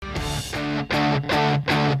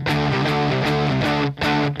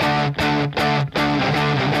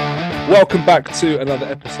Welcome back to another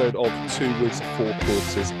episode of Two Wigs, Four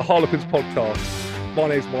Courses, a Harlequins podcast. My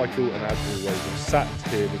name's Michael, and as always, I'm sat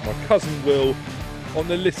here with my cousin Will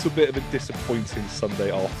on a little bit of a disappointing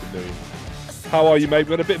Sunday afternoon. How are you, mate?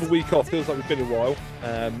 We had a bit of a week off. Feels like we've been a while.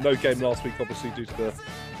 No game last week, obviously, due to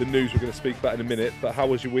the news we're going to speak about in a minute. But how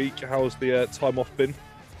was your week? How's the time off been?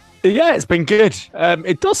 Yeah, it's been good.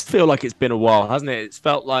 It does feel like it's been a while, hasn't it? It's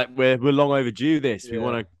felt like we're long overdue this. Yeah. We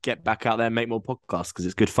want to get back out there and make more podcasts because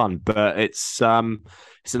it's good fun. But it's an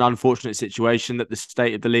unfortunate situation that the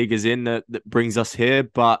state of the league is in that brings us here.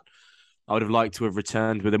 But I would have liked to have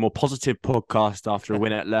returned with a more positive podcast after a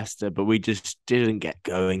win at Leicester, but we just didn't get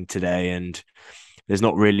going today, and there's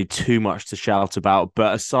not really too much to shout about.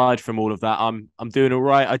 But aside from all of that, I'm doing all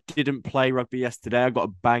right. I didn't play rugby yesterday. I got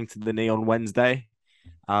a bang to the knee on Wednesday.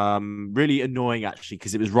 Really annoying actually,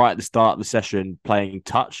 because it was right at the start of the session playing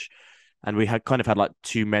touch, and we had like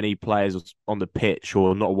too many players on the pitch,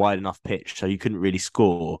 or not a wide enough pitch, so you couldn't really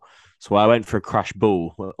score. So I went for a crash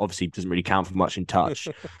ball. Well, obviously it doesn't really count for much in touch,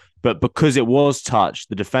 but because it was touch,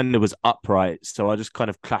 the defender was upright, so I just kind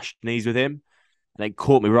of clashed knees with him, and it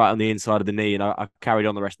caught me right on the inside of the knee, and I carried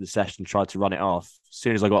on the rest of the session, tried to run it off. As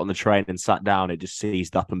soon as I got on the train and sat down, it just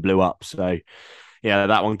seized up and blew up. So yeah,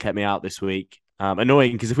 that one kept me out this week.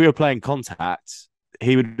 Annoying, because if we were playing contact,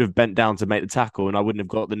 he would have bent down to make the tackle and I wouldn't have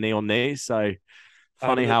got the knee on knee. So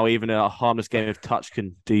funny how even a harmless game of touch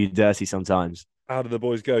can do you dirty sometimes. How did the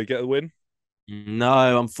boys go? Get the win?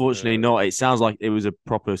 No, unfortunately not. It sounds like it was a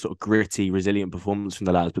proper sort of gritty, resilient performance from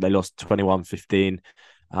the lads, but they lost 21-15.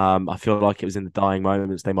 I feel like it was in the dying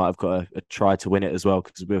moments. They might have got a try to win it as well,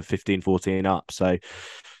 because we were 15-14 up. So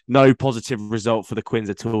no positive result for the Quins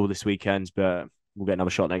at all this weekend, but we'll get another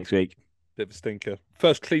shot next week. Bit of a stinker.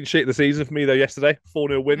 First clean sheet of the season for me, though, yesterday.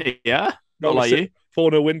 4-0 win. Yeah, not like you.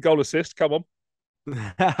 4-0 win, goal assist. Come on.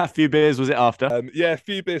 A few beers, was it after? Yeah, a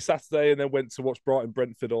few beers Saturday, and then went to watch Brighton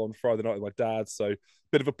Brentford on Friday night with my dad. So,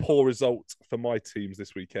 bit of a poor result for my teams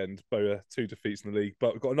this weekend. Both 2 defeats in the league.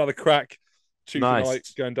 But we've got another crack Tuesday night,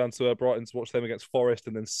 going down to Brighton to watch them against Forest,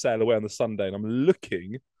 and then sail away on the Sunday. And I'm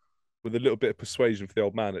looking with a little bit of persuasion for the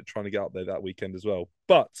old man at trying to get up there that weekend as well.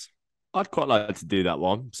 But I'd quite like to do that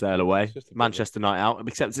one, sail away. Manchester night out,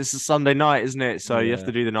 except it's a Sunday night, isn't it? So you have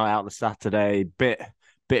to do the night out on the Saturday. Bit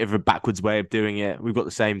of a backwards way of doing it. We've got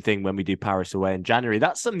the same thing when we do Paris away in January.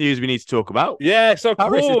 That's some news we need to talk about. Yes, of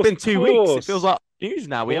Paris, course. it's been 2 weeks. It feels like news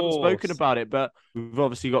now. We haven't spoken about it, but we've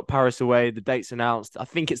obviously got Paris away. The date's announced. I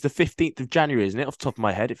think it's the 15th of January, isn't it? Off the top of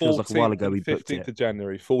my head. It feels like a while ago we booked it. 15th of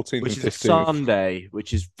January, 14th which and 15th. is a Sunday,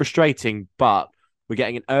 which is frustrating, but we're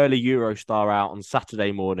getting an early Eurostar out on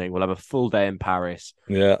Saturday morning. We'll have a full day in Paris.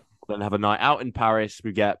 Yeah. We'll then have a night out in Paris.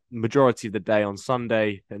 We get majority of the day on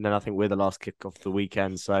Sunday, and then I think we're the last kick off the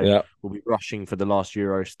weekend. So we'll be rushing for the last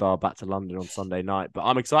Eurostar back to London on Sunday night. But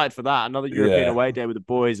I'm excited for that. Another European away day with the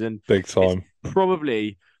boys. And big time.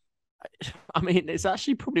 It's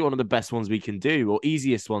actually probably one of the best ones we can do, or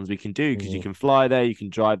easiest ones we can do, because you can fly there, you can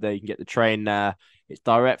drive there, you can get the train there. It's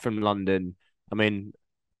direct from London. I mean,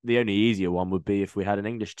 the only easier one would be if we had an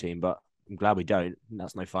English team, but I'm glad we don't.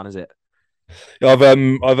 That's no fun, is it? Yeah,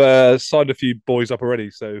 I've signed a few boys up already.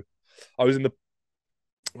 So I was in the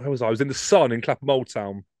I was in the Sun in Clapham Old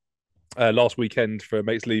Town last weekend for a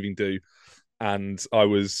mate's leaving do, and I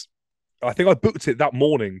think I booked it that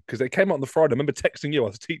morning because it came out on the Friday. I remember texting you. I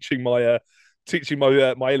was teaching my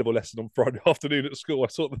A-level lesson on Friday afternoon at school. I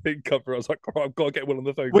saw the thing cover. I was like, oh, I've got to get one on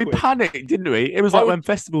the phone. We panicked, didn't we? It was like when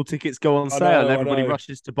festival tickets go on sale and everybody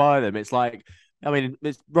rushes to buy them. It's like,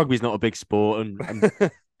 rugby's not a big sport, and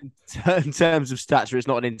in terms of stature, it's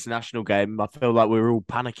not an international game. I feel like we were all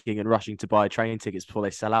panicking and rushing to buy train tickets before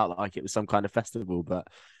they sell out, like it was some kind of festival. But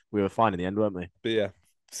we were fine in the end, weren't we? But yeah,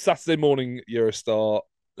 Saturday morning Eurostar,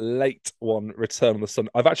 late one, return on the Sunday.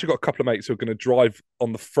 I've actually got a couple of mates who are going to drive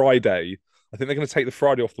on the Friday. I think they're going to take the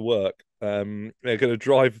Friday off the work. They're going to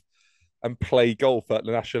drive and play golf at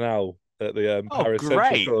Le National at the Paris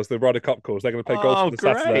Central course, the Ryder Cup course. They're going to play golf on the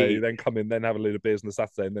Saturday, then come in, then have a little beers on the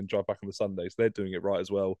Saturday, and then drive back on the Sunday. So they're doing it right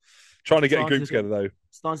as well. Trying to get a group together, though.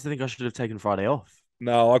 It's nice to think I should have taken Friday off.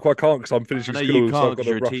 No, I quite can't because I'm finishing school. You can't, so I've got to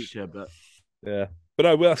you're rush. A teacher, but yeah. But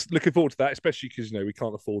no, we're looking forward to that, especially because we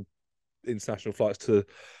can't afford international flights to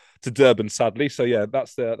Durban, sadly. So yeah,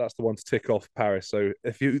 that's the one to tick off, Paris. So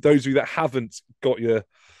those of you that haven't got your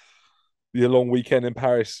long weekend in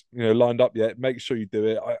Paris, lined up yet, make sure you do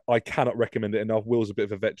it. I cannot recommend it enough. Will's a bit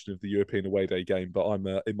of a veteran of the European away day game, but I'm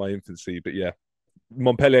in my infancy. But yeah,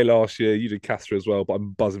 Montpellier last year, you did Castres as well, but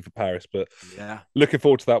I'm buzzing for Paris. But yeah, looking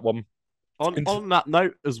forward to that one. On that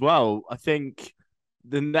note as well, I think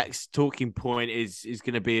the next talking point is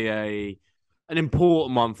going to be a an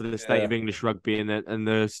important one for the state Yeah. of English rugby and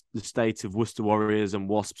the state of Worcester Warriors and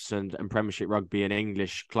Wasps and Premiership rugby and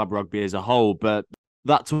English club rugby as a whole. But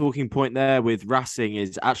that talking point there with Racing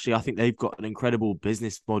is actually, I think they've got an incredible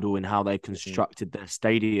business model in how they've constructed their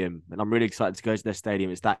stadium. And I'm really excited to go to their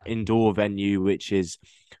stadium. It's that indoor venue, which is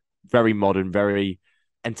very modern, very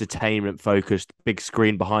entertainment focused, big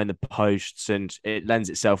screen behind the posts, and it lends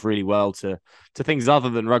itself really well to things other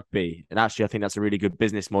than rugby. And actually, I think that's a really good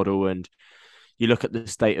business model. And you look at the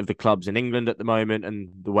state of the clubs in England at the moment and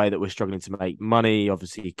the way that we're struggling to make money.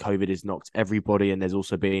 Obviously, COVID has knocked everybody, and there's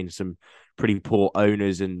also been some pretty poor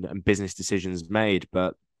owners and business decisions made.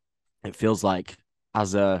 But it feels like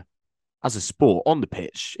as a sport on the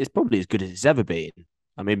pitch, it's probably as good as it's ever been.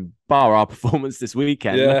 I mean, bar our performance this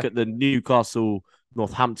weekend, Yeah. look at the Newcastle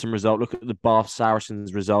Northampton result, look at the Bath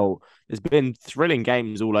Saracens result. There's been thrilling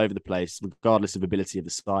games all over the place, regardless of ability of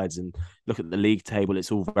the sides. And look at the league table, it's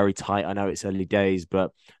all very tight. I know it's early days,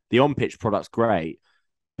 but the on-pitch product's great.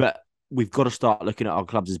 But we've got to start looking at our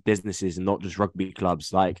clubs as businesses and not just rugby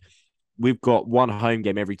clubs. Like, we've got one home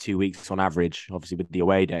game every 2 weeks on average, obviously with the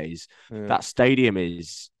away days. Yeah. That stadium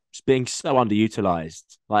is being so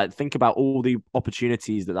underutilized. Like, think about all the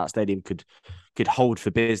opportunities that stadium could hold for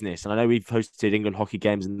business. And I know we've hosted England hockey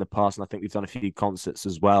games in the past, and I think we've done a few concerts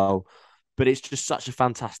as well. But it's just such a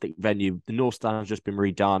fantastic venue. The North Stand has just been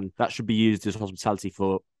redone. That should be used as hospitality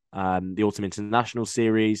for the Autumn International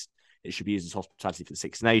Series. It should be used as hospitality for the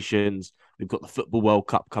Six Nations. We've got the Football World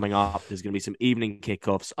Cup coming up. There's going to be some evening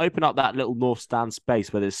kickoffs. Open up that little North Stand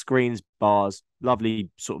space where there's screens, bars, lovely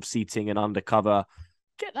sort of seating and undercover.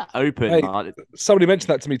 Get that open. Hey, somebody mentioned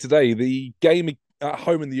that to me today. The game at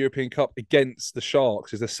home in the European Cup against the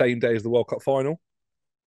Sharks is the same day as the World Cup final.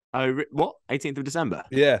 Oh, what? 18th of December?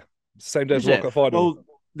 Yeah, same day as the World Cup final. Well,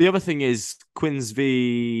 the other thing is Quins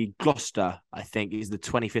v Gloucester, I think, is the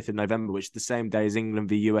 25th of November, which is the same day as England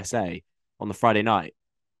v USA on the Friday night.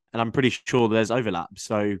 And I'm pretty sure there's overlap.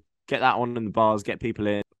 So get that on in the bars, get people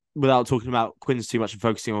in. Without talking about Quins too much and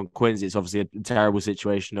focusing on Quins, it's obviously a terrible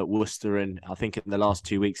situation at Worcester. And I think in the last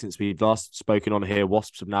 2 weeks since we've last spoken on here,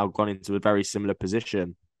 Wasps have now gone into a very similar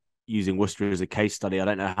position, using Worcester as a case study. I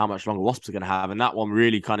don't know how much longer Wasps are going to have. And that one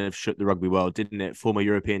really kind of shook the rugby world, didn't it? Former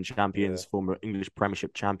European champions, former English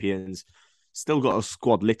Premiership champions, still got a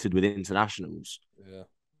squad littered with internationals. Yeah.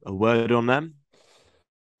 A word on them?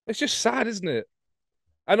 It's just sad, isn't it?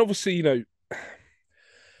 And obviously,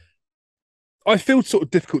 I feel sort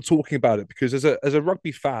of difficult talking about it because as a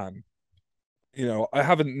rugby fan, I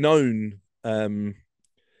haven't known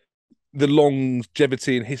the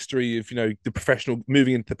longevity and history of the professional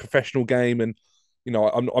moving into the professional game, and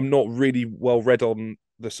I'm not really well read on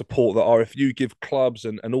the support that RFU give clubs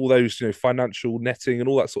and all those financial netting and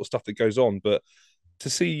all that sort of stuff that goes on. But to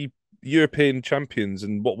see European champions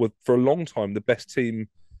and what were for a long time the best team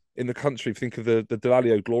in the country, think of the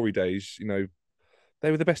Delalio glory days, they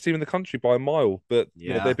were the best team in the country by a mile, but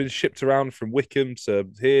they've been shipped around from Wickham to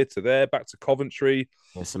here to there, back to Coventry.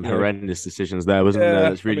 There's some horrendous decisions there, wasn't there?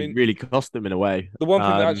 That's really cost them in a way. The one thing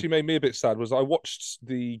that actually made me a bit sad was I watched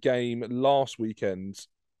the game last weekend,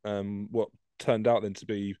 what turned out then to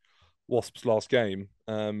be Wasps' last game,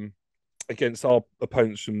 against our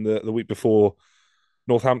opponents from the week before,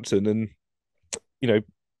 Northampton, and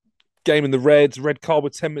game in the red card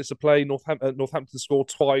with 10 minutes to play. Northampton scored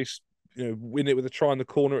twice. Win it with a try in the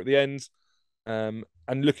corner at the end, and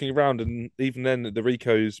looking around, and even then the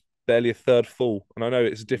Rico's barely a third full. And I know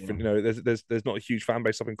it's different. There's not a huge fan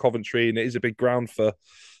base up in Coventry, and it is a big ground for,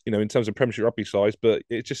 in terms of Premiership rugby size. But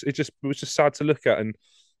it was just sad to look at, and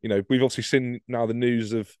we've obviously seen now the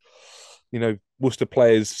news of Worcester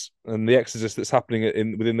players and the exodus that's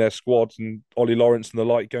happening within their squad, and Ollie Lawrence and the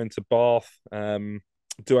like going to Bath, Duan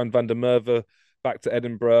van der Merwe back to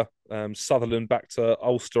Edinburgh, Sutherland back to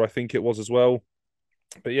Ulster, I think it was as well.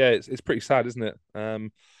 But yeah, it's pretty sad, isn't it?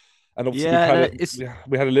 And obviously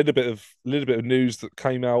we had a little bit of news that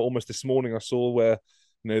came out almost this morning. I saw where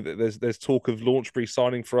there's talk of Launchbury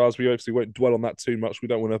signing for us. We obviously won't dwell on that too much. We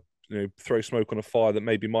don't want to throw smoke on a fire that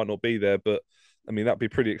maybe might not be there. But I mean, that'd be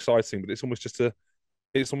pretty exciting. But it's almost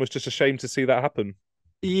just a shame to see that happen.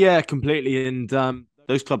 Yeah, completely. And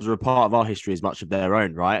those clubs are a part of our history as much of their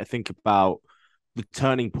own, right? I think about the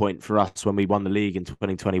turning point for us when we won the league in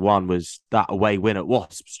 2021 was that away win at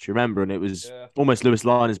Wasps. Do you remember? And it was almost Lewis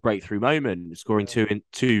Liner's breakthrough moment, scoring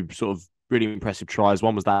two sort of really impressive tries.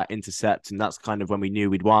 One was that intercept, and that's kind of when we knew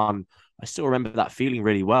we'd won. I still remember that feeling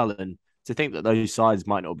really well. And to think that those sides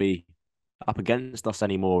might not be up against us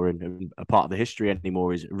anymore and a part of the history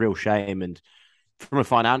anymore is a real shame. And from a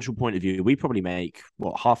financial point of view, we probably make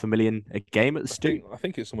what, 500,000 a game at the Stoop. I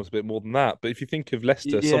think it's almost a bit more than that. But if you think of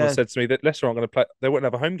Leicester, someone Yeah, said to me that Leicester aren't going to play. They won't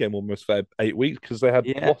have a home game almost for 8 weeks because they had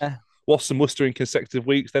yeah. Wasps and Worcester in consecutive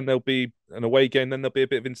weeks. Then there'll be an away game. Then there'll be a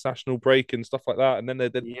bit of international break and stuff like that. And then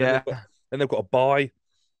Yeah, they've got a bye.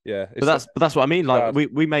 Yeah, but that's what I mean. Like bad.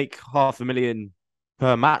 we make 500,000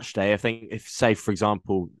 per match day. I think if, say, for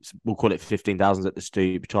example, we'll call it 15,000 at the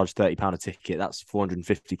Stoop, charge £30 a ticket. That's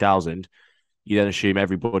 450,000. You then assume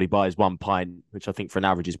everybody buys one pint, which I think for an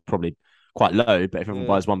average is probably quite low. But if everyone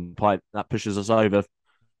buys one pint, that pushes us over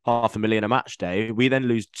 500,000 a match day. We then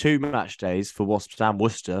lose 2 match days for Wasps and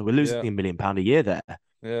Worcester. We're losing £1 million a year there.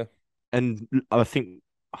 Yeah. And I think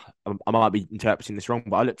I might be interpreting this wrong,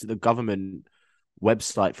 but I looked at the government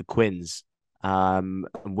website for Quins, and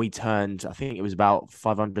we turned, I think it was about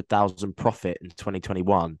 500,000 profit in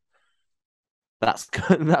 2021. That's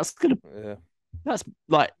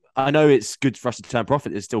like, I know it's good for us to turn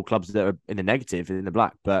profit. There's still clubs that are in the negative, in the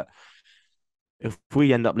black, but if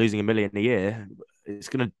we end up losing $1 million a year, it's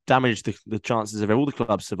going to damage the chances of all the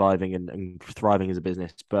clubs surviving and thriving as a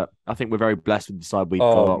business. But I think we're very blessed with the side we've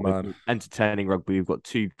got. Man. Entertaining rugby. We've got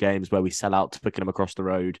 2 games where we sell out to Twickenham across the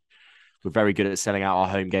road. We're very good at selling out our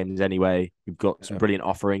home games anyway. We've got some brilliant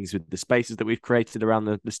offerings with the spaces that we've created around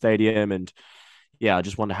the stadium. And yeah, I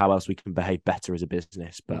just wonder how else we can behave better as a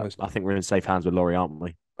business. But I think we're in safe hands with Laurie, aren't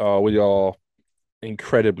we? Oh, we are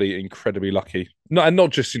incredibly lucky.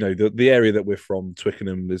 Not just the area that we're from.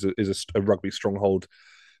 Twickenham is a rugby stronghold.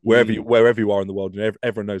 Wherever you are in the world,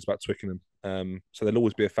 everyone knows about Twickenham. So there'll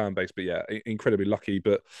always be a fan base. But yeah, incredibly lucky.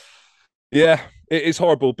 But yeah, it's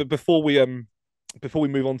horrible. But before we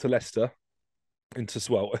move on to Leicester,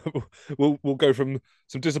 we'll go from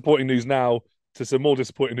some disappointing news now to some more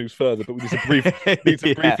disappointing news further, but we need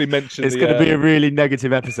to briefly mention it's going to be a really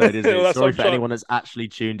negative episode, isn't it? Well, sorry for anyone that's actually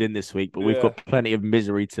tuned in this week, but we've got plenty of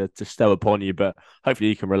misery to stow upon you, but hopefully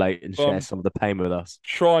you can relate and share some of the pain with us.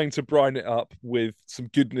 Trying to brine it up with some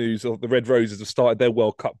good news. The Red Roses have started their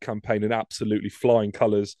World Cup campaign in absolutely flying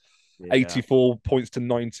colours. 84 points to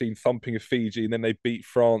 19, thumping of Fiji, and then they beat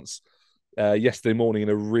France yesterday morning in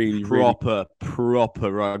a really proper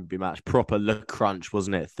rugby match, proper Le Crunch,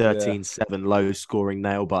 wasn't it? 13-7 low scoring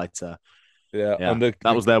nail biter. Yeah. And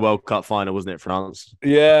that was their World Cup final, wasn't it, France?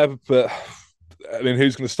 Yeah, but I mean,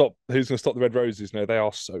 who's going to stop the Red Roses? No, they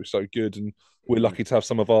are so good, and we're lucky to have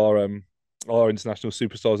some of our international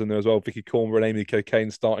superstars in there as well. Vicky Cornwell and Amy Cocaine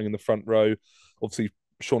starting in the front row. Obviously,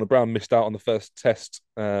 Shauna Brown missed out on the first test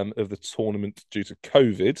of the tournament due to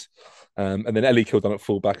COVID. And then Ellie Kildon at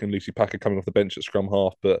fullback and Lucy Packer coming off the bench at scrum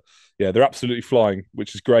half. But yeah, they're absolutely flying,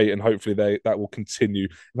 which is great. And hopefully that will continue.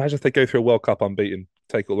 Imagine if they go through a World Cup unbeaten,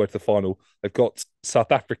 take it all the way to the final. They've got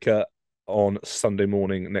South Africa on Sunday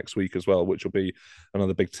morning next week as well, which will be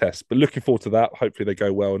another big test. But looking forward to that. Hopefully they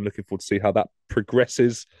go well and looking forward to see how that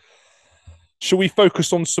progresses. Shall we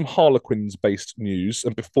focus on some Harlequins-based news?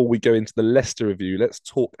 And before we go into the Leicester review, let's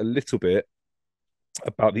talk a little bit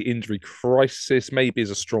about the injury crisis. Maybe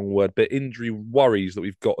is a strong word, but injury worries that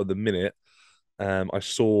we've got at the minute. I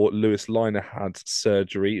saw Lewis Liner had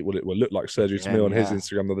surgery. Well, it looked like surgery to me on his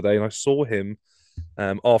Instagram the other day. And I saw him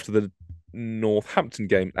after the Northampton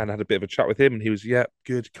game and had a bit of a chat with him. And he was,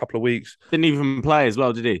 good, couple of weeks. Didn't even play as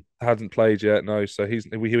well, did he? Hadn't played yet, no. So he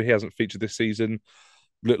hasn't featured this season.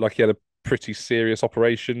 Looked like he had a pretty serious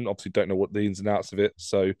operation. Obviously, don't know what the ins and outs of it.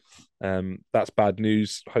 So that's bad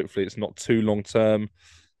news. Hopefully, it's not too long term.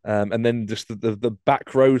 And then just the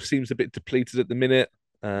back row seems a bit depleted at the minute.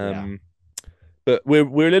 But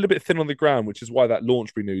we're a little bit thin on the ground, which is why that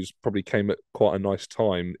Launchbury news probably came at quite a nice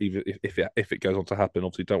time. Even if it goes on to happen,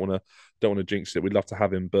 obviously don't want to jinx it. We'd love to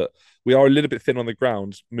have him, but we are a little bit thin on the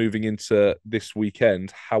ground moving into this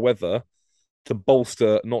weekend. However, to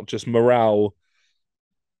bolster not just morale,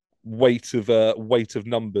 weight of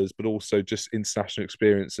numbers, but also just international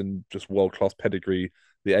experience and just world-class pedigree,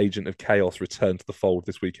 the agent of chaos returned to the fold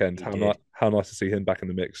this weekend. How nice to see him back in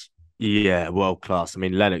the mix. Yeah, world class. I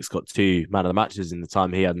mean, Lennox got 2 man of the matches in the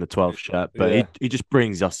time he had in the 12 shirt, but he just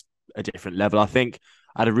brings us a different level. I think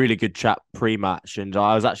I had a really good chat pre-match, and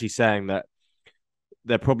I was actually saying that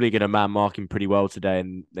they're probably going to man mark him pretty well today,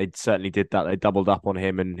 and they certainly did that. They doubled up on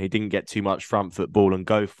him, and he didn't get too much front foot ball and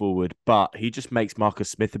go forward, but he just makes Marcus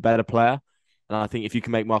Smith a better player. And I think if you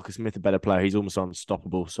can make Marcus Smith a better player, he's almost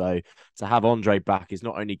unstoppable. So to have Andre back is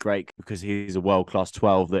not only great because he's a world-class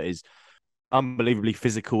 12 that is unbelievably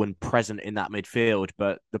physical and present in that midfield,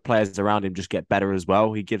 but the players around him just get better as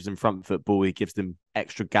well. He gives them front foot ball, he gives them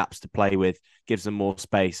extra gaps to play with, gives them more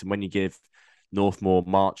space. And when you give Northmore,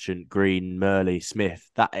 Marchant, Green, Murley, Smith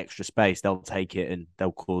that extra space, they'll take it and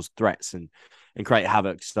they'll cause threats. And and create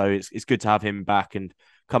havoc. So it's good to have him back and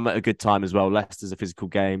come at a good time as well. Leicester's a physical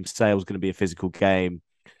game. Sale's going to be a physical game.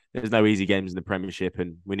 There's no easy games in the Premiership,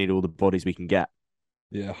 and we need all the bodies we can get.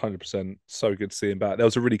 Yeah, 100%. So good to see him back. There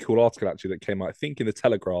was a really cool article actually that came out, I think, in the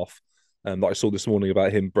Telegraph, that I saw this morning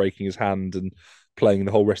about him breaking his hand and playing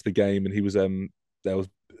the whole rest of the game. And he was there was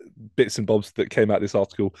bits and bobs that came out of this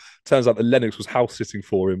article. Turns out that Lennox was house sitting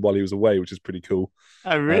for him while he was away, which is pretty cool.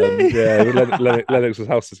 Oh, really? Yeah, Lennox was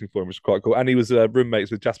house sitting for him, which is quite cool. And he was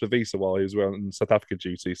roommates with Jasper Wiese while he was on South Africa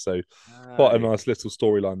duty. So quite a nice little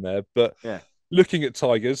storyline there. But looking at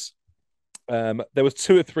Tigers, there was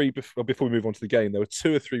two or three before we move on to the game. There were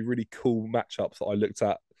two or three really cool matchups that I looked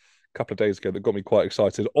at a couple of days ago that got me quite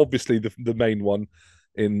excited. Obviously, the main one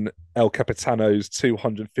in El Capitano's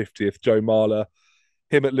 250th, Joe Marler,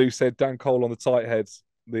 him at loose head, Dan Cole on the tight head,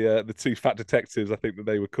 the two fat detectives, I think that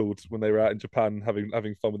they were called when they were out in Japan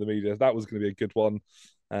having fun with the media. That was going to be a good one.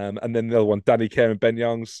 And then the other one, Danny Care and Ben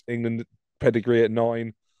Youngs, England pedigree at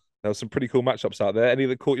 9. There were some pretty cool matchups out there. Any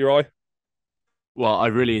that caught your eye? Well, I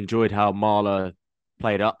really enjoyed how Marler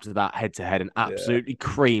played up to that head-to-head and absolutely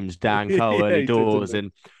creamed Dan Cole early doors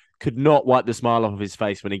and could not wipe the smile off his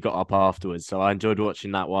face when he got up afterwards. So I enjoyed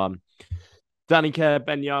watching that one. Danny Care,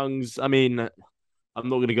 Ben Youngs, I mean, I'm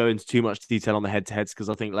not going to go into too much detail on the head-to-heads because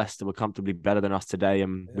I think Leicester were comfortably better than us today,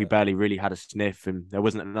 and we barely really had a sniff, and there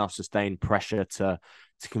wasn't enough sustained pressure to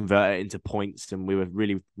convert it into points, and we were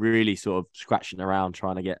really, really sort of scratching around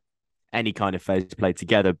trying to get any kind of phase play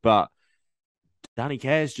together. But Danny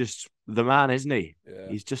Care's just the man, isn't he? Yeah.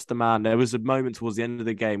 He's just the man. There was a moment towards the end of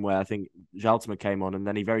the game where I think Jaltema came on and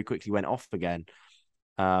then he very quickly went off again.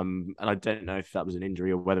 And I don't know if that was an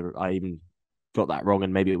injury or whether I even got that wrong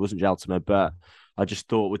and maybe it wasn't Jaltema, but I just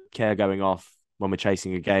thought with Care going off when we're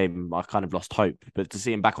chasing a game, I kind of lost hope. But to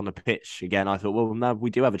see him back on the pitch again, I thought, well, no, we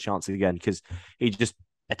do have a chance again because he just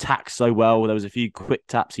attacks so well. There was a few quick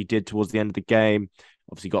taps he did towards the end of the game.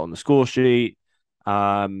 Obviously got on the score sheet.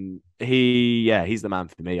 He's the man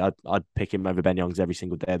for me. I'd pick him over Ben Youngs every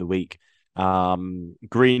single day of the week.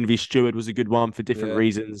 Green v Stewart was a good one for different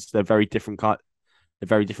reasons. They're very different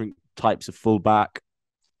types of fullback.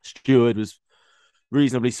 Stewart was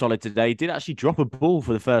reasonably solid today. He did actually drop a ball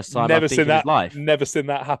for the first time in his life. Never seen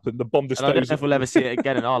that happen. The bomb disposal. And I don't know if we'll ever see it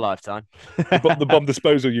again in our lifetime. the bomb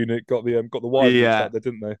disposal unit got the wire out there,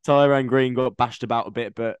 didn't they? Tyrone Green got bashed about a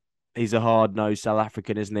bit, but he's a hard-nosed South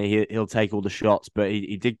African, isn't he? He'll take all the shots, but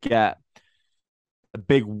he did get a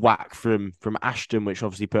big whack from Ashton, which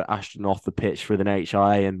obviously put Ashton off the pitch for an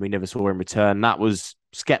HIA, and we never saw him return. That was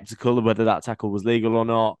sceptical of whether that tackle was legal or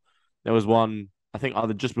not. There was one, I think,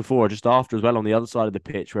 either just before or just after as well on the other side of the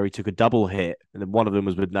pitch where he took a double hit, and then one of them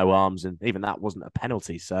was with no arms, and even that wasn't a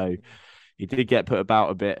penalty. So he did get put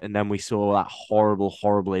about a bit, and then we saw that horrible,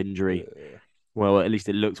 horrible injury. Well, at least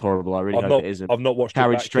it looks horrible. I really hope it isn't. I've not watched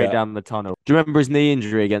carried it straight down the tunnel. Do you remember his knee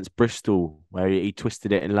injury against Bristol where he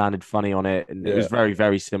twisted it and landed funny on it? And it was very,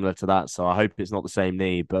 very similar to that. So I hope it's not the same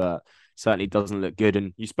knee, but certainly doesn't look good.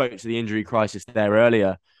 And you spoke to the injury crisis there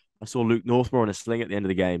earlier. I saw Luke Northmore on a sling at the end of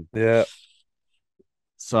the game. Yeah.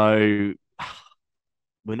 So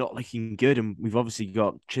we're not looking good. And we've obviously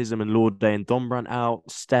got Chisholm and Lord Day and Dombrandt out.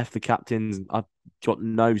 Steph, the captains, I've got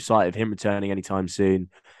no sight of him returning anytime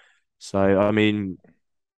soon. So, I mean,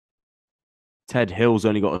 Ted Hill's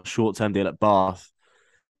only got a short-term deal at Bath.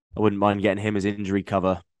 I wouldn't mind getting him as injury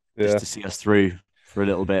cover just to see us through for a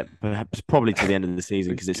little bit, perhaps probably to the end of the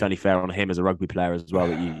season because it's only fair on him as a rugby player as well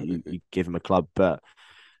that you give him a club. But,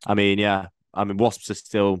 I mean, Wasps are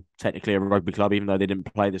still technically a rugby club even though they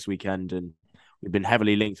didn't play this weekend. And we've been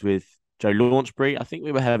heavily linked with Joe Launchbury. I think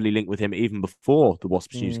we were heavily linked with him even before the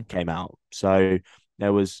Wasps news came out. So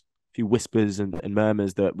there was few whispers and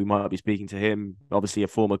murmurs that we might be speaking to him. Obviously, a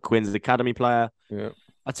former Quins Academy player. Yeah,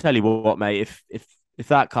 I tell you what, mate. If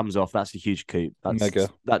that comes off, that's a huge coup. Mega.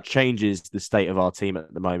 That changes the state of our team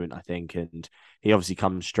at the moment, I think. And he obviously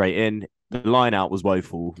comes straight in. The line out was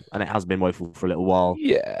woeful, and it has been woeful for a little while.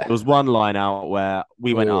 Yeah, there was one line out where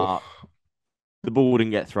we went up, the ball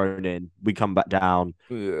didn't get thrown in. We come back down.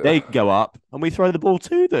 Yeah. They go up, and we throw the ball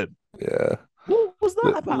to them. Yeah. What was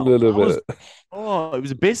that about? A little bit. It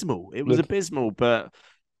was abysmal. It was abysmal. But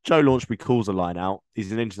Joe Launchbury calls a line out.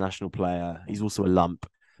 He's an international player. He's also a lump.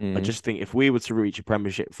 I just think if we were to reach a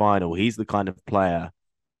Premiership final, he's the kind of player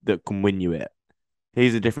that can win you it.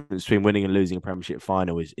 He's the difference between winning and losing a Premiership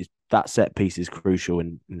final is that set piece is crucial,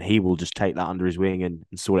 and he will just take that under his wing and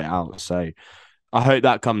sort it out. So I hope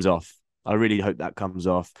that comes off. I really hope that comes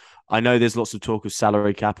off. I know there's lots of talk of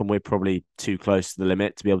salary cap, and we're probably too close to the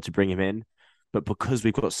limit to be able to bring him in. But because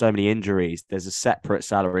we've got so many injuries, there's a separate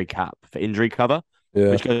salary cap for injury cover,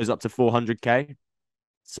 which goes up to 400k.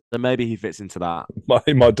 So maybe he fits into that.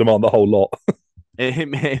 He might demand the whole lot.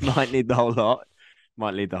 It might need the whole lot.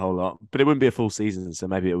 Might need the whole lot, but it wouldn't be a full season, so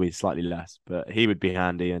maybe it'll be slightly less. But he would be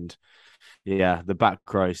handy, and yeah, the back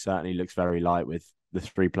row certainly looks very light with the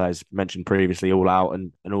three players mentioned previously all out,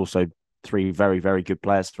 and also three very very good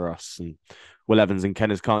players for us. And Will Evans and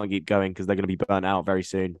Kenners can't keep going because they're going to be burnt out very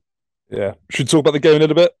soon. Yeah. Should we talk about the game a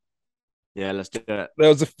little bit? Yeah, let's do it. There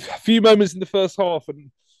was a few moments in the first half,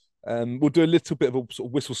 and we'll do a little bit of a sort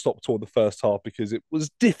of whistle stop tour the first half because it was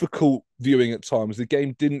difficult viewing at times. The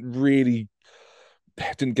game didn't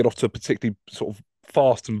get off to a particularly sort of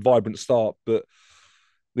fast and vibrant start, but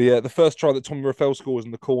the first try that Tommy Rafael scores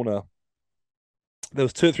in the corner, there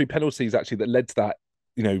was 2 or 3 penalties actually that led to that,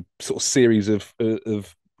 sort of series of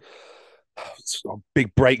sort of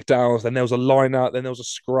big breakdowns. Then there was a line out, then there was a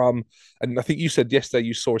scrum. And I think you said yesterday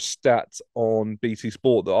you saw a stat on BT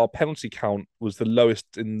Sport that our penalty count was the lowest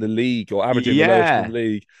in the league, or averaging the lowest in the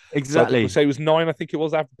league. Exactly. So say it was 9, I think it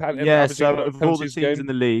was. Yeah, so of all the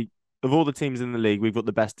teams in the league, we've got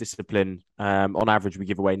the best discipline. On average, we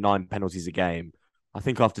give away 9 penalties a game. I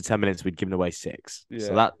think after 10 minutes, we'd given away 6. Yeah.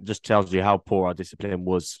 So that just tells you how poor our discipline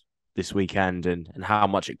was this weekend and how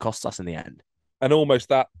much it cost us in the end. And almost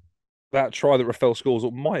that try that Rafael scores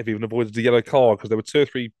might have even avoided a yellow card because there were 2 or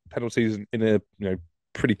 3 penalties in a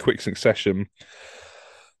pretty quick succession.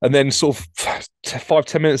 And then sort of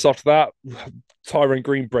 5-10 minutes after that, Tyrone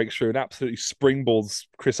Green breaks through and absolutely springboards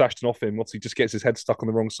Chris Ashton off him once he just gets his head stuck on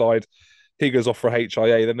the wrong side. He goes off for a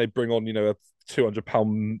HIA. Then they bring on, a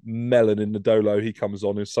 200-pound melon in Nadolo. He comes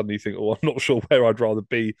on and suddenly you think, I'm not sure where I'd rather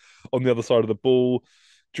be on the other side of the ball.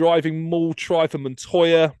 Driving maul try for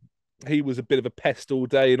Montoya. He was a bit of a pest all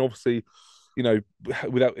day. And obviously, in the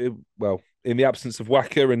absence of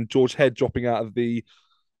Wacker and George Head dropping out of the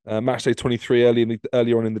matchday 23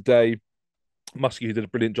 earlier on in the day, Muskie, who did a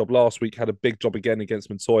brilliant job last week, had a big job again against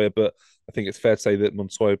Montoya. But I think it's fair to say that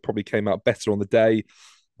Montoya probably came out better on the day.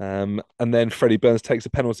 And then Freddie Burns takes a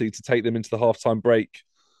penalty to take them into the halftime break,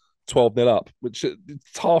 12-0 up, which at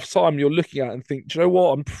halftime you're looking at and think, do you know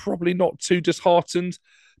what? I'm probably not too disheartened.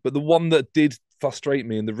 But the one that did frustrate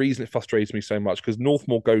me, and the reason it frustrates me so much, because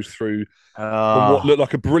Northmour goes through on what looked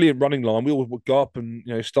like a brilliant running line. We all would go up and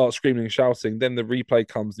start screaming and shouting. Then the replay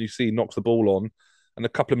comes and you see he knocks the ball on. And a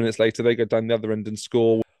couple of minutes later, they go down the other end and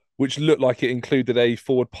score, which looked like it included a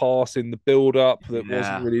forward pass in the build-up that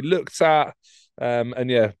wasn't really looked at.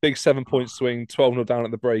 Big 7-point swing, 12-0 down at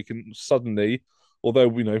the break, and suddenly, although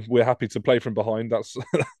we're happy to play from behind, that's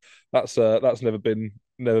never been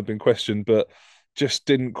questioned, but just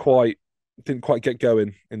didn't quite get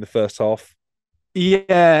going in the first half.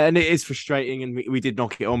 Yeah, and it is frustrating, and we did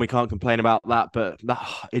knock it on. We can't complain about that, but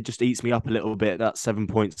it just eats me up a little bit, that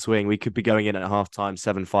 7-point swing. We could be going in at halftime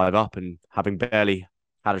 7-5 up and having barely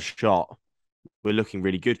had a shot. We're looking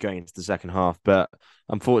really good going into the second half, but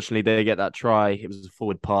unfortunately they get that try. It was a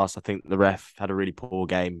forward pass. I think the ref had a really poor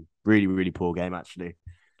game, really, really poor game, actually.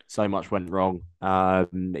 So much went wrong.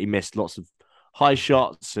 He missed lots of high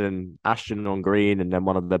shots, and Ashton on Green, and then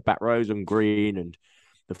one of the back rows on Green, and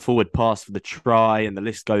the forward pass for the try, and the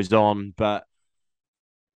list goes on. But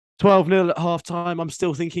 12-0 at halftime, I'm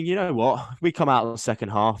still thinking, you know what? We come out in the second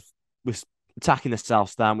half, we're attacking the South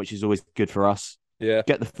Stand, which is always good for us. Yeah.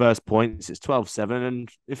 Get the first points. It's 12-7, and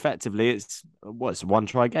effectively it's a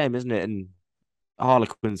 1-try game, isn't it? And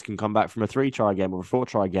Harlequins can come back from a 3-try game or a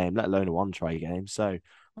 4-try game, let alone a 1-try game. So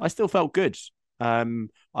I still felt good.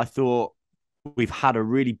 I thought we've had a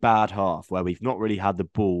really bad half where we've not really had the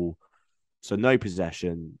ball. So no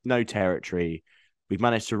possession, no territory. We've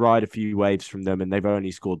managed to ride a few waves from them, and they've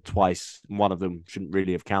only scored twice. And one of them shouldn't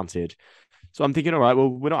really have counted. So I'm thinking, all right, well,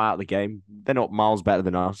 we're not out of the game. They're not miles better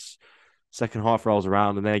than us. Second half rolls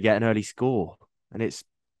around and they get an early score, and it's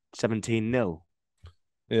 17-0.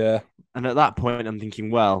 Yeah. And at that point, I'm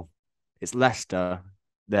thinking, well, it's Leicester.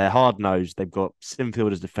 They're hard-nosed. They've got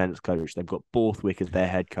Sinfield as defence coach. They've got Borthwick as their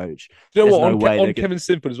head coach. Do you know what? On Kevin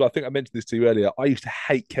Sinfield as well, I think I mentioned this to you earlier. I used to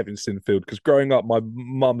hate Kevin Sinfield because growing up, my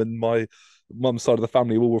mum and my mum's side of the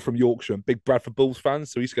family all were from Yorkshire and big Bradford Bulls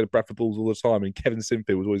fans. So we used to go to Bradford Bulls all the time. And Kevin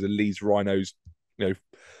Sinfield was always a Leeds Rhinos,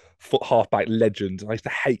 foot halfback legend. I used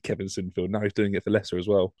to hate Kevin Sinfield. Now he's doing it for Leicester as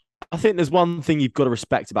well. I think there's one thing you've got to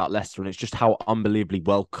respect about Leicester, and it's just how unbelievably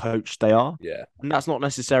well coached they are. Yeah. And that's not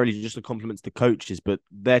necessarily just a compliment to the coaches, but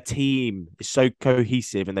their team is so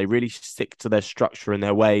cohesive and they really stick to their structure and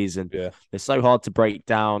their ways. And they're so hard to break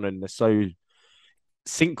down, and they're so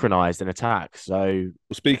synchronized in attack. So,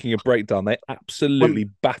 speaking of breakdown, they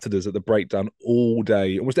absolutely battered us at the breakdown all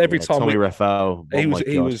day. Almost every time. Tommy Rafael. He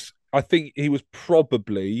was. I think he was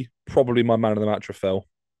probably my man of the match, Rafael.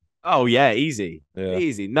 Oh yeah, easy, Yeah,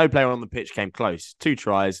 easy. No player on the pitch came close. 2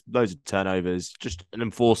 tries, loads of turnovers, just an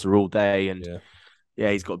enforcer all day. And yeah.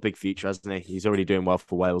 yeah, he's got a big future, hasn't he? He's already doing well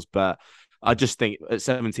for Wales. But I just think at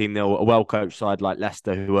 17-0, a well coached side like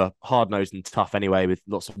Leicester, who are hard nosed and tough anyway, with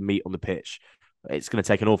lots of meat on the pitch, it's going to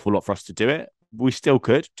take an awful lot for us to do it. We still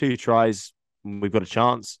could. 2 tries, we've got a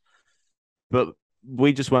chance. But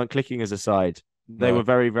we just weren't clicking as a side. They No, were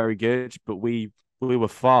very, very good, but we were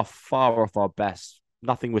far, far off our best.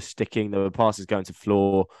 Nothing was sticking. There were passes going to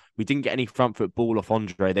floor. We didn't get any front foot ball off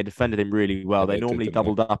Andre. They defended him really well. yeah, They they did, normally didn't they?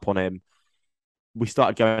 doubled up on him. We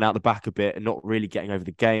started going out the back a bit and not really getting over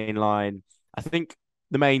the gain line. I think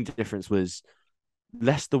the main difference was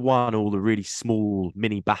Leicester won all the really small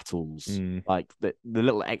mini battles, Mm. like the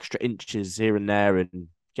little extra inches here and there, and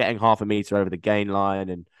getting half a meter over the gain line.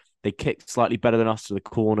 And they kicked slightly better than us to the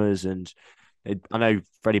corners. And I know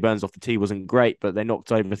Freddie Burns off the tee wasn't great, but they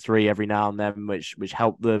knocked over 3 every now and then, which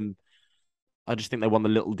helped them. I just think they won the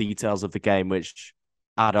little details of the game, which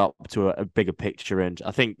add up to a bigger picture. And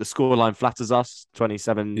I think the scoreline flatters us, Yeah, it does,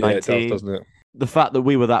 27-19. doesn't it? The fact that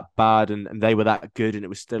we were that bad and they were that good and it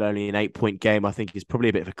was still only an 8-point game, I think is probably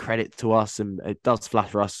a bit of a credit to us. And it does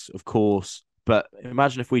flatter us, of course. But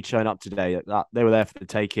imagine if we'd shown up today, that they were there for the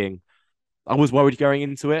taking. I was worried going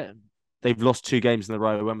into it. They've lost 2 games in a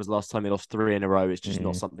row. When was the last time they lost 3 in a row? It's just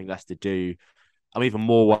not Mm. something Leicester do. I'm even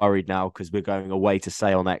more worried now because we're going away to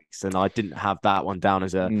Sale next, and I didn't have that one down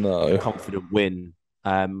as a No. confident win.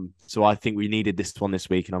 So I think we needed this one this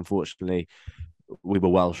week, and unfortunately, we were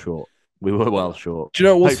well short. We were well short. Do you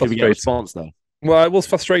know what was Hopefully, we get a frustrating? response though. Well, it was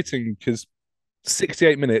frustrating because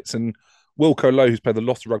 68 minutes and Wilco Lowe, who's played a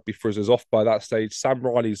lot of rugby for us, is off by that stage. Sam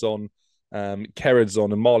Riley's on, Kerrid's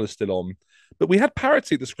on, and Marla's still on. But we had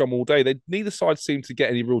parity at the scrum all day. Neither side seemed to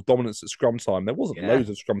get any real dominance at scrum time. There wasn't Yeah. loads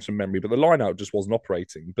of scrums from memory, but the line out just wasn't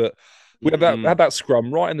operating. But we Mm-mm. had that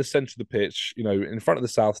scrum right in the centre of the pitch, in front of the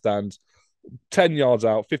south stand, 10 yards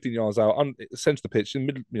out, 15 yards out, centre of the pitch, in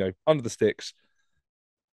the middle, under the sticks.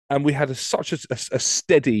 And we had such a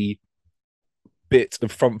steady bit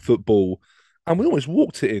of front football, and we almost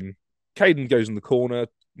walked it in. Caden goes in the corner.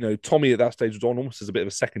 Tommy at that stage was on almost as a bit of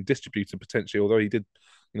a second distributor potentially, although he did,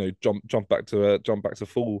 jump back to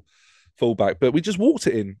fullback. But we just walked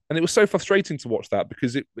it in, and it was so frustrating to watch that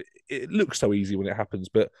because it looks so easy when it happens,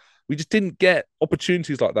 but we just didn't get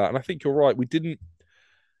opportunities like that. And I think you're right. We didn't.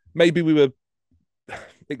 Maybe we were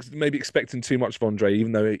maybe expecting too much of Andre,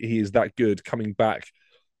 even though he is that good, coming back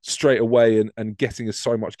straight away and getting us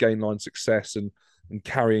so much gain line success and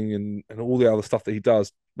carrying and all the other stuff that he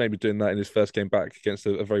does. Maybe doing that in his first game back against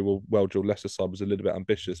a very well drilled Leicester side was a little bit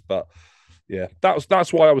ambitious, but yeah,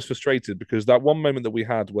 that's why I was frustrated, because that one moment that we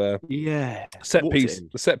had where Yeah. the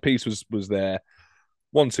set piece was there,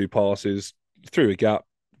 1-2 passes through a gap,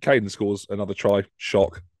 Caden scores another try,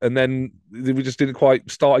 shock, and then we just didn't quite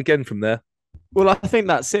start again from there. Well, I think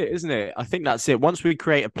that's it, isn't it? I think that's it. Once we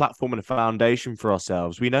create a platform and a foundation for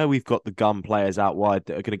ourselves, we know we've got the gun players out wide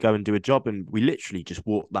that are going to go and do a job, and we literally just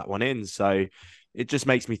walk that one in. So it just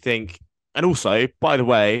makes me think. And also, by the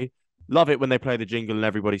way, love it when they play the jingle and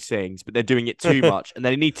everybody sings, but they're doing it too much, and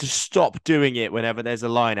they need to stop doing it whenever there's a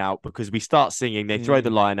line out, because we start singing, they throw the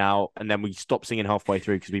line out, and then we stop singing halfway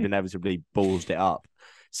through because we've inevitably ballsed it up.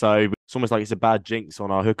 So it's almost like it's a bad jinx on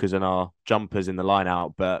our hookers and our jumpers in the line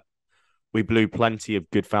out, but we blew plenty of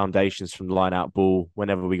good foundations from the line out ball.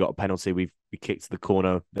 Whenever we got a penalty, we kicked to the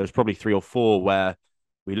corner. There was probably 3 or 4 where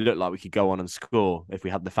we looked like we could go on and score if we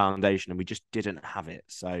had the foundation, and we just didn't have it.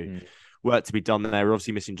 So work to be done there. We're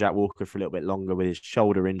obviously missing Jack Walker for a little bit longer with his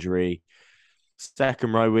shoulder injury.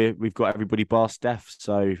 Second row, we've got everybody bar Steph,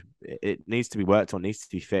 so it needs to be worked on, needs to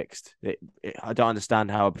be fixed. I don't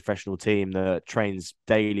understand how a professional team that trains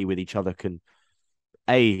daily with each other can.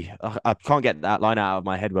 I can't get that line out of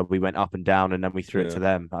my head where we went up and down and then we threw it to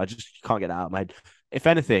them. I just can't get that out of my head. If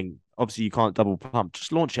anything, obviously you can't double pump.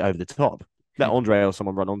 Just launch it over the top. Let Andre or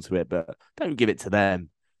someone run onto it, but don't give it to them.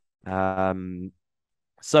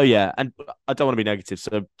 So yeah, and I don't want to be negative.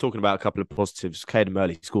 So talking about a couple of positives, Caden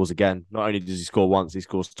Murley scores again. Not only does he score once, he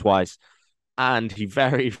scores twice, and he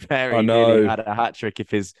very, very nearly had a hat trick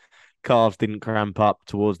if his calves didn't cramp up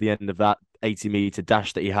towards the end of that 80-meter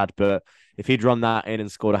dash that he had. But if he'd run that in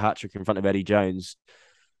and scored a hat trick in front of Eddie Jones,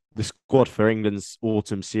 the squad for England's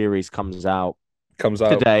autumn series comes out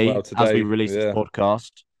today as we release this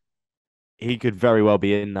podcast. He could very well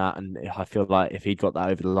be in that, and I feel like if he got that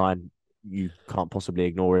over the line, you can't possibly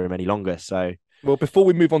ignore him any longer. So, well, before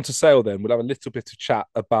we move on to Sale, then we'll have a little bit of chat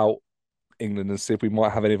about England and see if we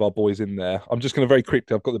might have any of our boys in there. I'm just going to very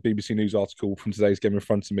quickly, I've got the BBC News article from today's game in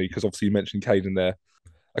front of me, because obviously you mentioned Caden there.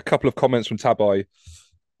 A couple of comments from Tabai.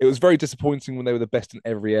 It was very disappointing when they were the best in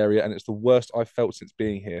every area, and it's the worst I've felt since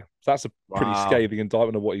being here. So that's a pretty Wow. scathing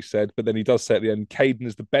indictment of what he said. But then he does say at the end, Caden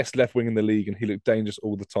is the best left wing in the league, and he looked dangerous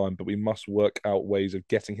all the time. But we must work out ways of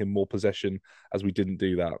getting him more possession, as we didn't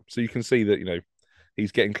do that. So you can see that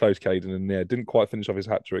he's getting close, Caden, and yeah, didn't quite finish off his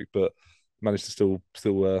hat trick, but managed to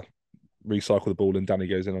still recycle the ball, and Danny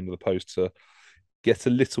goes in under the post to get a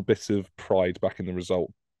little bit of pride back in the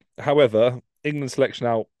result. However, England selection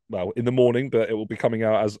out, well, in the morning, but it will be coming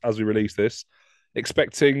out as we release this.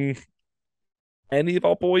 Expecting any of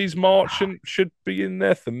our boys Marchant should be in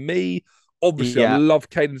there for me. Obviously, I Yeah. love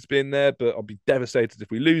Caden to be in there, but I'll be devastated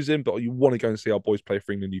if we lose him. But you want to go and see our boys play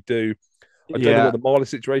for England, you do. I don't know Yeah. what the Marley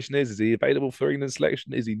situation is. Is he available for England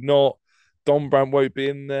selection? Is he not? Don Brandt won't be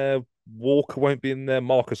in there. Walker won't be in there.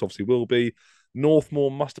 Marcus obviously will be.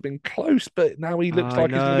 Northmore must have been close, but now he looks I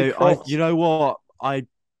like he's going to be know. You crocked. know what?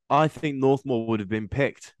 I think Northmore would have been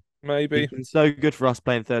picked. He's Maybe. been so good for us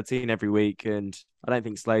playing 13 every week, and I don't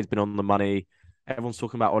think Slade's been on the money. Everyone's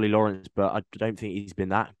talking about Ollie Lawrence, but I don't think he's been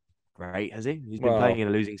that great, has he? He's been playing Well, in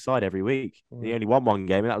a losing side every week. He well, only won one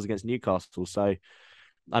game, and that was against Newcastle. So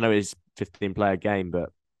I know it's 15-player game,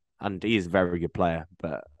 and he is a very good player.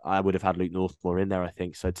 But I would have had Luke Northmore in there, I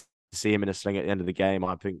think. So to see him in a sling at the end of the game,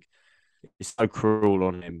 I think it's so cruel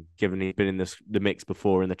on him, given he's been in the mix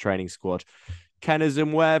before in the training squad. Kenners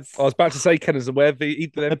and Webb, I was about to say Kenners and Webb.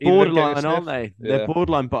 they're borderline, aren't Sniff. they? They're Yeah.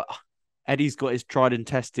 borderline, but Eddie's got his tried and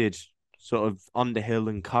tested sort of Underhill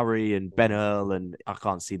and Curry and Ben Earl, and I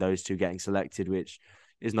can't see those two getting selected, which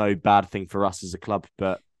is no bad thing for us as a club,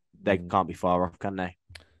 but they can't be far off, can they?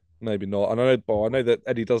 Maybe not. And I know that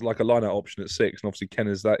Eddie does like a line-out option at 6, and obviously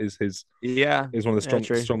Kenners, that is his Yeah, is one of the yeah,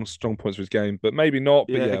 true. strong points of his game. But maybe not.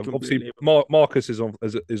 But Yeah, yeah, completely. obviously Marcus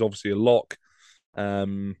is obviously a lock.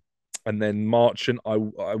 And then Marchant,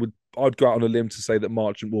 I'd go out on a limb to say that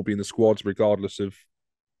Marchant will be in the squads regardless of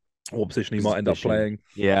what position he might end up playing.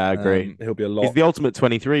 Yeah, I agree. He'll be a He's lock. the ultimate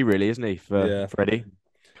 23, really, isn't he, Yeah. for Eddie?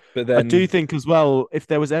 But I then do think as well, if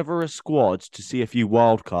there was ever a squad to see a few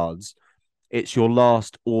wild cards, it's your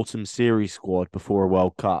last autumn series squad before a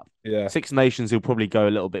World Cup. yeah, Six Nations, he'll probably go a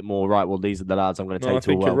little bit more, right, well, these are the lads I'm going to No, I take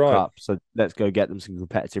to a think you're World right. Cup. So let's go get them some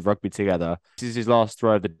competitive rugby together. This is his last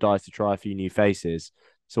throw of the dice to try a few new faces.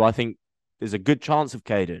 So I think there's a good chance of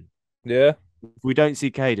Caden. yeah, If we don't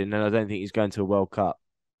see Caden, then I don't think he's going to a World Cup.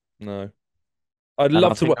 no. I'd And I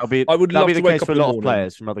love to. think I would that'll love be to the wake case up for a in the lot of morning.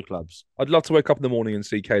 players from other clubs. I'd love to wake up in the morning and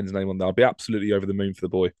see Caden's name on there. I'd be absolutely over the moon for the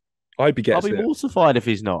boy. I hope he I'll gets be it. mortified if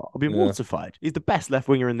he's not. I'll be Yeah. mortified. He's the best left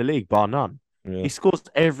winger in the league, bar none. Yeah. He scores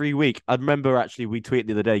every week. I remember actually we tweeted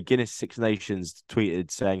the other day. Guinness Six Nations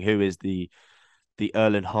tweeted saying, "Who is the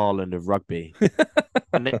Erling Haaland of rugby?"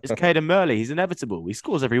 And it's Caden Murley. He's inevitable. He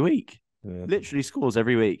scores every week. Yeah. Literally scores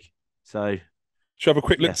every week. So Should we have a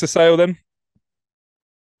quick look Yes. to Sale then?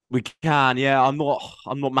 we can. Yeah, I'm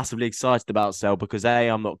not massively excited about Sale because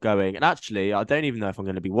I'm not going, and actually I don't even know if I'm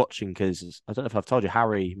going to be watching because I don't know if I've told you,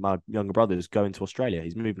 Harry, my younger brother, is going to Australia.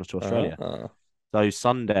 He's moving to Australia. So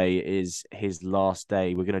Sunday is his last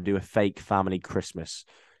day. We're going to do a fake family Christmas.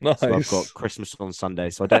 Nice. So I've got Christmas on Sunday,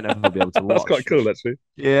 so I don't know if I'll be able to watch. That's quite cool, actually.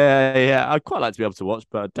 Yeah. I'd quite like to be able to watch,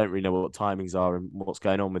 but I don't really know what timings are and what's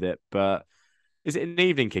going on with it. But is it an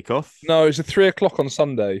evening kickoff? No, it's at 3 o'clock on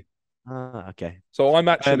Sunday. Okay. So I'm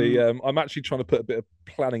actually trying to put a bit of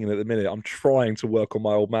planning in at the minute. I'm trying to work on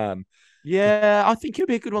my old man. Yeah, I think it'd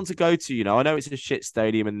be a good one to go to. I know it's a shit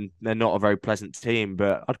stadium and they're not a very pleasant team,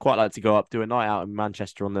 but I'd quite like to go up, do a night out in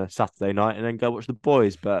Manchester on the Saturday night, and then go watch the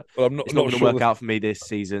boys. But Well, I'm not, it's not going to sure work out for me this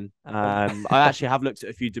season. I actually have looked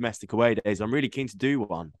at a few domestic away days. I'm really keen to do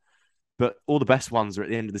one, but all the best ones are at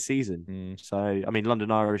the end of the season. So, I mean,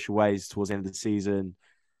 London Irish away is towards the end of the season.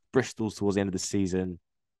 Bristol's towards the end of the season.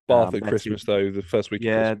 Bath at Christmas, though, the first week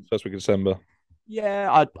of December.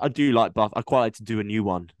 Yeah, I do like Bath. I'd quite like to do a new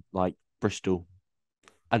one, like Bristol.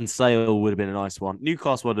 And Sale would have been a nice one.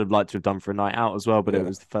 Newcastle would have liked to have done for a night out as well, but it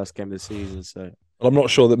was the first game of the season. So I'm not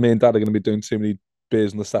sure that me and Dad are going to be doing too many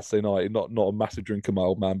beers on the Saturday night. Not a massive drinker, my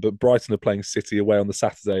old man. But Brighton are playing City away on the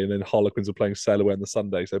Saturday, and then Harlequins are playing Sale away on the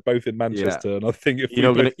Sunday. So both in Manchester. And I think if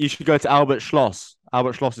you should go to Albert Schloss.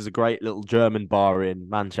 Albert Schloss is a great little German bar in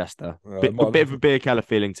Manchester. Bit of a beer keller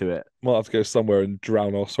feeling to it. Might have to go somewhere and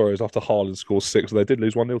drown our sorrows after Haaland scores 6. They did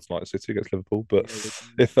lose 1-0 tonight at City against Liverpool. But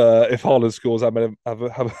if Haaland scores however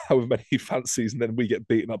many he fancies, and then we get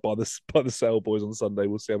beaten up by the Sale boys on Sunday,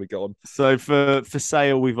 we'll see how we get on. So for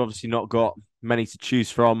Sale, we've obviously not got many to choose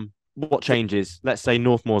from. What changes? Let's say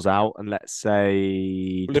Northmore's out, and let's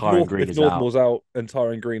say Tyrone Green is out. If Northmore's out and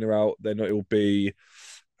Tyrone Green are out, then it will be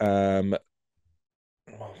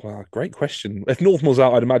Oh, wow, great question. If Northmore's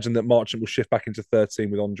out, I'd imagine that Marchant will shift back into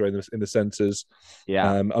 13 with Andre in the centres.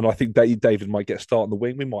 Yeah. And I think David might get a start on the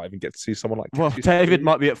wing. We might even get to see someone like Well, Cassius David Cleary.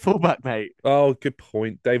 might be at fullback, mate. Oh, good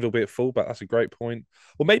point. David will be at fullback. That's a great point.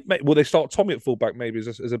 Well, maybe will they start Tommy at fullback maybe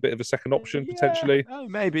as a bit of a second option Yeah. potentially? Oh,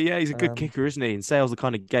 maybe. Yeah, he's a good Um, kicker, isn't he? And Sale's the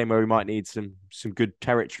kind of game where we might need some good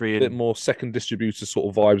territory bit and more second distributor sort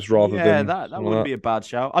of vibes rather yeah, than that something wouldn't like be a bad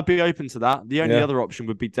shout. I'd be open to that. The only Yeah. other option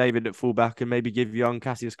would be David at fullback and maybe give young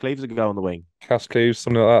Cassius Cleaves a go on the wing. Cass Cleves,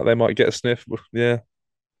 something like that. They might get a sniff. Yeah.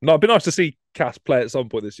 No, it'd be nice to see Cass play at some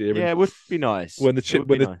point this year. Yeah, And it would be nice. when the It chip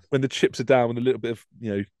would be nice. when the chips are down with a little bit of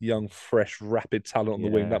young, fresh, rapid talent on the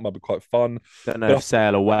wing, Yeah. that might be quite fun. Don't know But if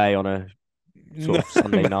Sale away on a sort of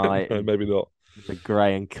Sunday night. No, maybe not. The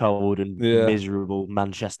grey and cold and Yeah. miserable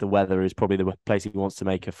Manchester weather is probably the place he wants to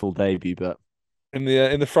make a full debut. But In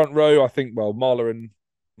the front row, I think Marler and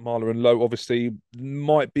Lowe obviously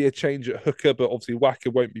might be a change at hooker, but obviously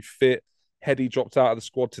Wacker won't be fit. Heady dropped out of the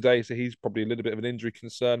squad today, so he's probably a little bit of an injury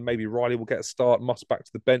concern. Maybe Riley will get a start, Musk back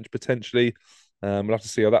to the bench potentially. We'll have to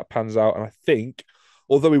see how that pans out. And I think,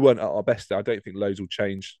 although we weren't at our best there, I don't think loads will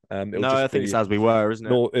change. no, I think it's as we were, isn't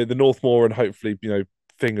it? The Northmore, and hopefully,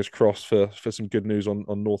 fingers crossed for some good news on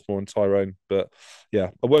Northmore and Tyrone. But yeah,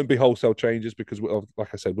 it won't be wholesale changes because, like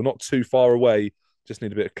I said, we're not too far away. Just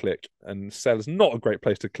need a bit of click. And Sell's not a great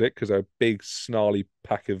place to click because they're a big, snarly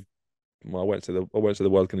pack of. Well, I won't say the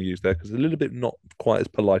word going to use there because a little bit not quite as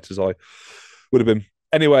polite as I would have been.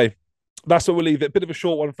 Anyway, that's what we'll leave it. Bit of a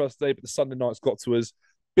short one for us today, but the Sunday night's got to us.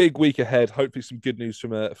 Big week ahead. Hopefully, some good news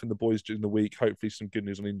from the boys during the week. Hopefully, some good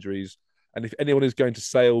news on injuries. And if anyone is going to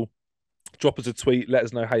Sale, drop us a tweet. Let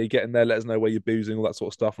us know how you're getting there. Let us know where you're boozing, all that sort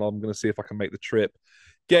of stuff. And I'm going to see if I can make the trip.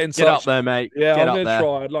 Get in touch. Get up there, mate. Yeah, Get I'm going up to there.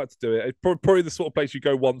 try. I'd like to do it. It's probably the sort of place you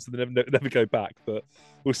go once and then never go back. But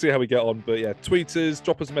we'll see how we get on. But yeah, tweet us,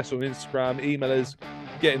 drop us a message on Instagram, email us,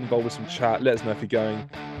 get involved with some chat. Let us know if you're going.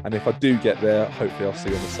 And if I do get there, hopefully I'll see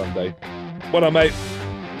you on the Sunday. Well done, mate.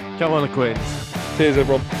 Come on, the Quins. Cheers,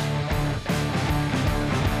 everyone.